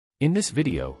In this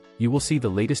video, you will see the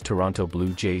latest Toronto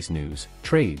Blue Jays news,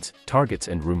 trades, targets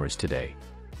and rumors today.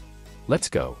 Let's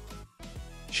go.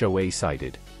 Shohei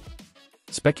cited.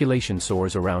 Speculation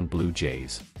soars around Blue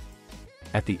Jays.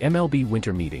 At the MLB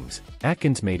Winter Meetings,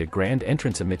 Atkins made a grand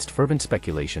entrance amidst fervent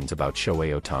speculations about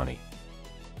Shohei Ohtani.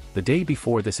 The day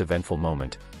before this eventful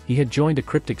moment, he had joined a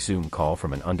cryptic Zoom call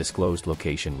from an undisclosed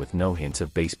location with no hints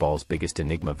of baseball's biggest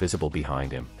enigma visible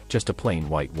behind him, just a plain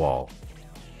white wall.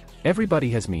 "Everybody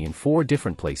has me in 4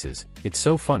 different places, it's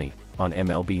so funny," on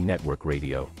MLB Network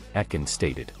Radio, Atkins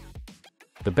stated.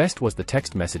 "The best was the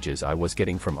text messages I was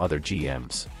getting from other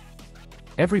GMs.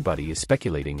 Everybody is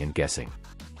speculating and guessing."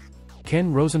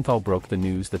 Ken Rosenthal broke the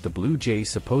news that the Blue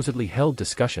Jays supposedly held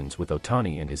discussions with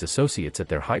Ohtani and his associates at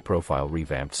their high-profile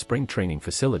revamped spring training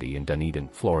facility in Dunedin,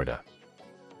 Florida.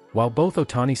 While both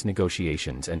Ohtani's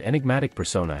negotiations and enigmatic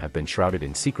persona have been shrouded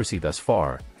in secrecy thus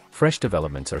far, fresh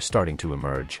developments are starting to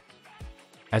emerge.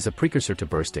 As a precursor to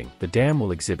bursting, the dam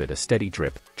will exhibit a steady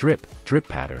drip, drip, drip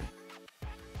pattern.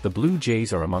 The Blue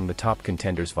Jays are among the top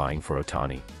contenders vying for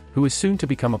Ohtani, who is soon to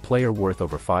become a player worth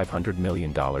over $500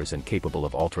 million and capable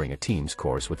of altering a team's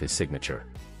course with his signature.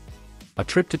 A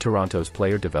trip to Toronto's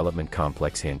player development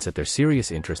complex hints at their serious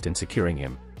interest in securing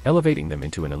him, elevating them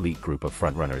into an elite group of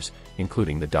frontrunners,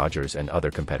 including the Dodgers and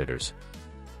other competitors.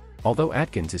 Although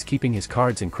Atkins is keeping his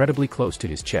cards incredibly close to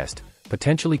his chest,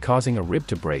 potentially causing a rib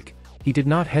to break, he did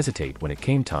not hesitate when it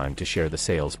came time to share the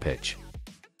sales pitch.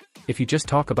 "If you just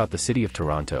talk about the city of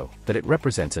Toronto, that it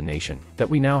represents a nation, that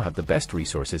we now have the best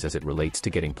resources as it relates to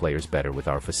getting players better with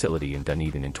our facility in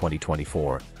Dunedin in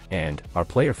 2024, and our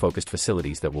player-focused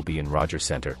facilities that will be in Rogers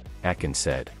Centre," Atkins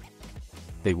said.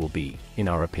 "They will be, in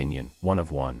our opinion, one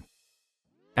of one."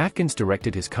 Atkins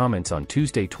directed his comments on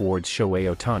Tuesday towards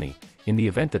Shohei Ohtani, in the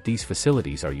event that these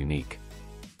facilities are unique.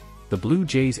 The Blue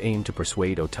Jays aim to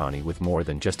persuade Ohtani with more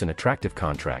than just an attractive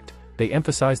contract. They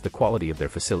emphasize the quality of their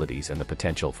facilities and the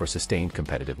potential for sustained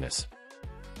competitiveness.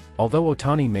 Although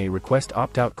Ohtani may request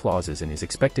opt-out clauses in his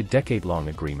expected decade-long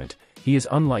agreement, he is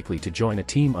unlikely to join a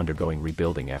team undergoing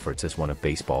rebuilding efforts as one of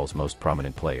baseball's most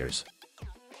prominent players.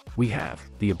 "We have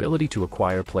the ability to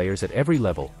acquire players at every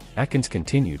level," Atkins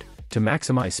continued, "to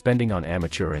maximize spending on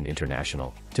amateur and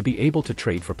international, to be able to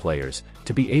trade for players,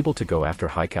 to be able to go after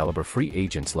high-caliber free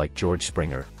agents like George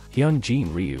Springer,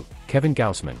 Hyun-Jin Ryu, Kevin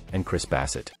Gausman, and Chris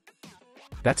Bassett.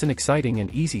 That's an exciting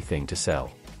and easy thing to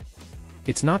sell.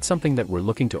 It's not something that we're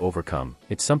looking to overcome,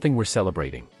 it's something we're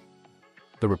celebrating."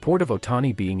 The report of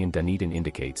Ohtani being in Dunedin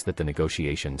indicates that the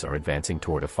negotiations are advancing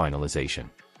toward a finalization.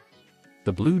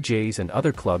 The Blue Jays and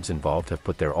other clubs involved have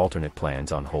put their alternate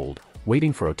plans on hold,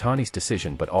 waiting for Ohtani's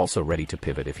decision but also ready to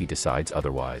pivot if he decides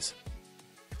otherwise.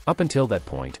 Up until that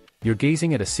point, you're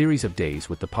gazing at a series of days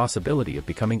with the possibility of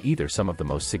becoming either some of the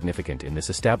most significant in this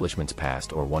establishment's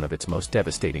past or one of its most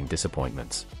devastating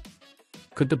disappointments.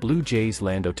 Could the Blue Jays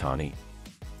land Ohtani?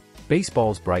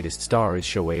 Baseball's brightest star is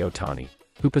Shohei Ohtani,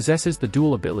 who possesses the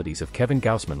dual abilities of Kevin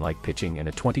Gausman-like pitching and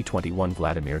a 2021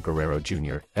 Vladimir Guerrero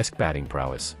Jr.-esque batting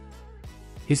prowess.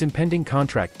 His impending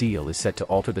contract deal is set to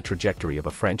alter the trajectory of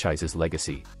a franchise's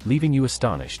legacy, leaving you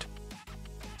astonished.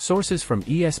 Sources from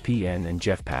ESPN and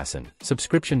Jeff Passan,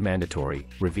 subscription mandatory,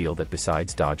 reveal that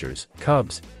besides Dodgers,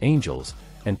 Cubs, Angels,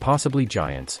 and possibly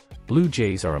Giants, Blue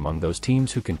Jays are among those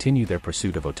teams who continue their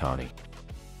pursuit of Ohtani.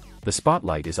 The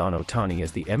spotlight is on Ohtani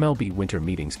as the MLB Winter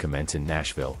Meetings commence in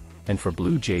Nashville, and for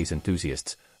Blue Jays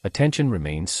enthusiasts, attention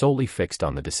remains solely fixed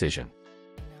on the decision.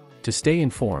 To stay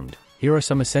informed, here are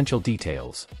some essential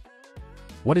details.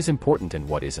 What is important and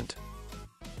what isn't?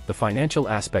 The financial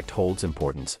aspect holds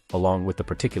importance, along with the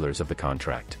particulars of the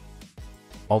contract.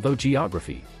 Although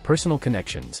geography, personal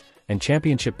connections, and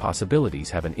championship possibilities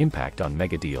have an impact on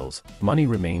mega deals, money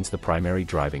remains the primary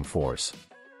driving force.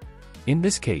 In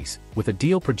this case, with a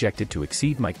deal projected to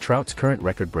exceed Mike Trout's current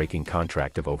record-breaking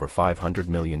contract of over $500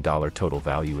 million total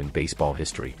value in baseball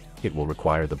history, it will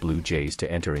require the Blue Jays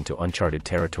to enter into uncharted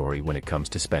territory when it comes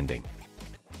to spending.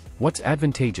 What's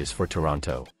advantageous for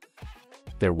Toronto?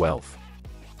 Their wealth.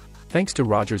 Thanks to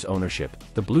Rogers' ownership,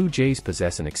 the Blue Jays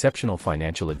possess an exceptional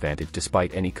financial advantage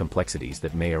despite any complexities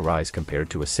that may arise compared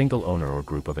to a single owner or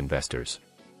group of investors.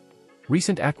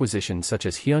 Recent acquisitions such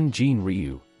as Hyun-Jin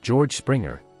Ryu, George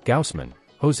Springer, Gausman,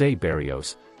 Jose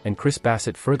Barrios, and Chris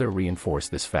Bassett further reinforce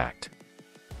this fact.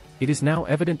 It is now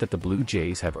evident that the Blue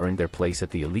Jays have earned their place at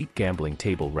the elite gambling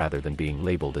table rather than being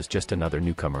labeled as just another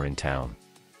newcomer in town.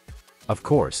 Of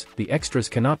course, the extras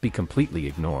cannot be completely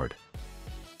ignored.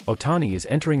 Ohtani is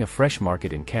entering a fresh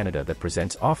market in Canada that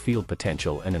presents off-field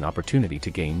potential and an opportunity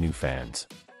to gain new fans.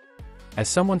 As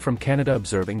someone from Canada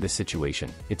observing this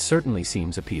situation, it certainly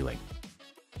seems appealing.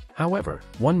 However,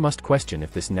 one must question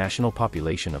if this national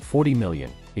population of 40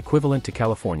 million, equivalent to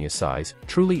California's size,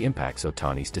 truly impacts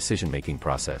Ohtani's decision-making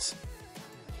process.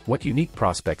 What unique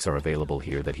prospects are available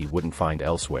here that he wouldn't find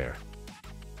elsewhere?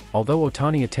 Although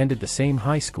Ohtani attended the same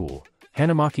high school,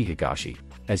 Hanamaki Higashi,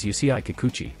 as Yusei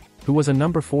Kikuchi, who was a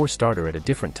number 4 starter at a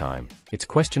different time, it's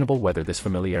questionable whether this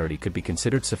familiarity could be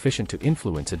considered sufficient to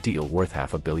influence a deal worth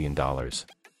 $500 million.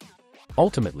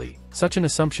 Ultimately, such an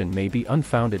assumption may be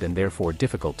unfounded and therefore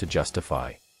difficult to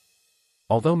justify.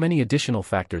 Although many additional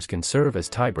factors can serve as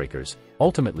tiebreakers,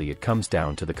 ultimately it comes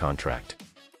down to the contract.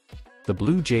 The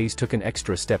Blue Jays took an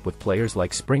extra step with players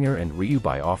like Springer and Ryu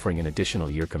by offering an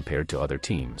additional year compared to other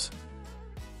teams.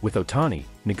 With Ohtani,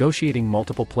 negotiating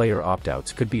multiple player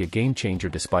opt-outs could be a game-changer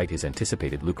despite his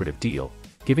anticipated lucrative deal,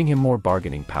 giving him more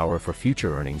bargaining power for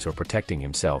future earnings or protecting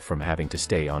himself from having to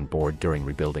stay on board during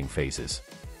rebuilding phases.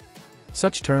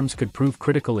 Such terms could prove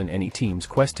critical in any team's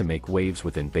quest to make waves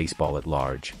within baseball at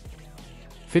large.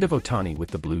 Fit of Ohtani with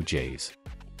the Blue Jays.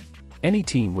 Any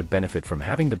team would benefit from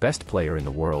having the best player in the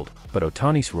world, but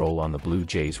Ohtani's role on the Blue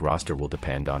Jays roster will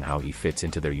depend on how he fits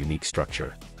into their unique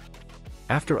structure.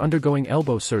 After undergoing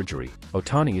elbow surgery,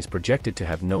 Ohtani is projected to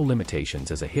have no limitations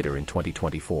as a hitter in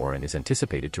 2024 and is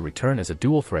anticipated to return as a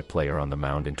dual-threat player on the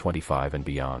mound in 25 and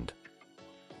beyond.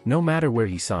 No matter where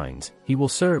he signs, he will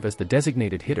serve as the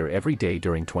designated hitter every day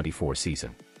during 24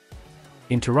 season.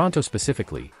 In Toronto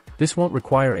specifically, this won't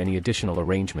require any additional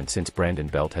arrangement since Brandon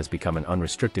Belt has become an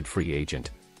unrestricted free agent.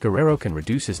 Guerrero can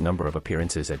reduce his number of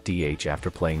appearances at DH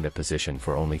after playing that position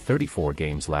for only 34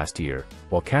 games last year,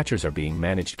 while catchers are being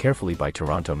managed carefully by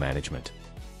Toronto management.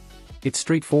 It's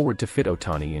straightforward to fit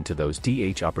Ohtani into those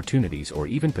DH opportunities or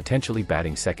even potentially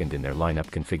batting second in their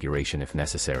lineup configuration if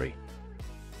necessary.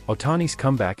 Ohtani's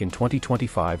comeback in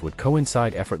 2025 would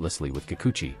coincide effortlessly with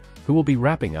Kikuchi, who will be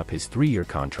wrapping up his 3-year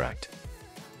contract.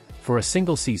 For a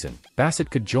single season,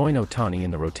 Bassett could join Ohtani in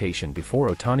the rotation before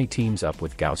Ohtani teams up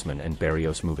with Gausman and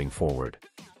Berrios moving forward.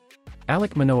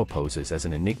 Alek Manoah poses as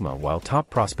an enigma while top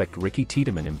prospect Ricky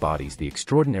Tiedemann embodies the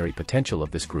extraordinary potential of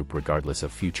this group regardless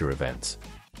of future events.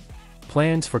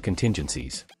 Plans for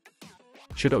contingencies.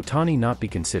 Should Ohtani not be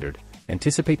considered,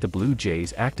 anticipate the Blue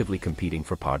Jays actively competing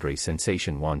for Padres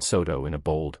sensation Juan Soto in a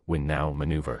bold, win-now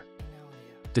maneuver.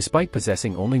 Despite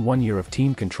possessing only 1 year of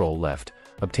team control left,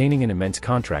 obtaining an immense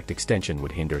contract extension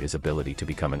would hinder his ability to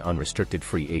become an unrestricted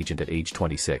free agent at age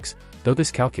 26, though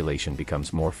this calculation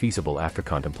becomes more feasible after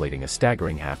contemplating a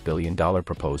staggering $500 million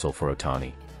proposal for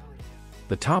Ohtani.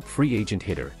 The top free agent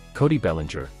hitter, Cody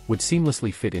Bellinger, would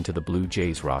seamlessly fit into the Blue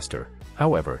Jays roster.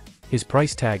 However, his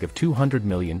price tag of $200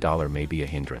 million may be a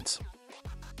hindrance.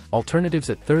 Alternatives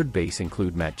at third base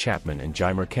include Matt Chapman and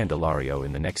Jeimer Candelario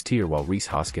in the next tier, while Rhys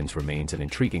Hoskins remains an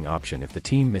intriguing option if the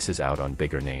team misses out on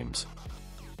bigger names.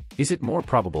 Is it more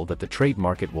probable that the trade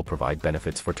market will provide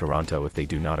benefits for Toronto if they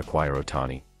do not acquire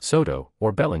Ohtani, Soto,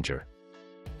 or Bellinger?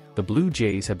 The Blue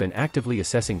Jays have been actively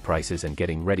assessing prices and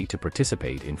getting ready to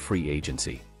participate in free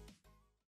agency.